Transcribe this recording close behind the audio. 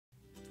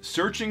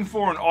Searching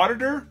for an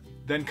auditor?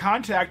 Then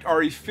contact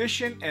our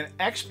efficient and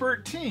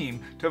expert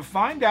team to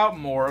find out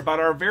more about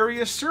our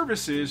various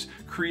services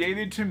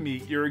created to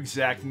meet your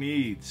exact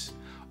needs.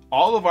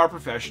 All of our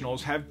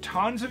professionals have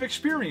tons of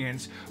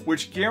experience,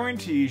 which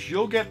guarantees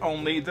you'll get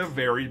only the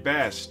very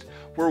best.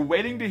 We're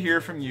waiting to hear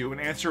from you and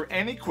answer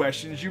any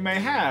questions you may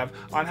have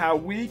on how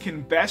we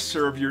can best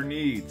serve your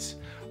needs.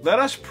 Let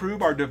us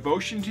prove our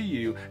devotion to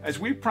you as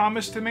we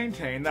promise to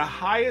maintain the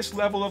highest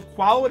level of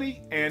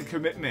quality and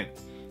commitment.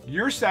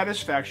 Your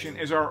satisfaction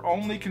is our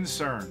only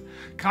concern.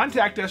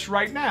 Contact us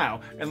right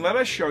now and let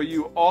us show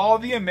you all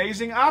the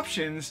amazing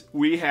options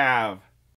we have.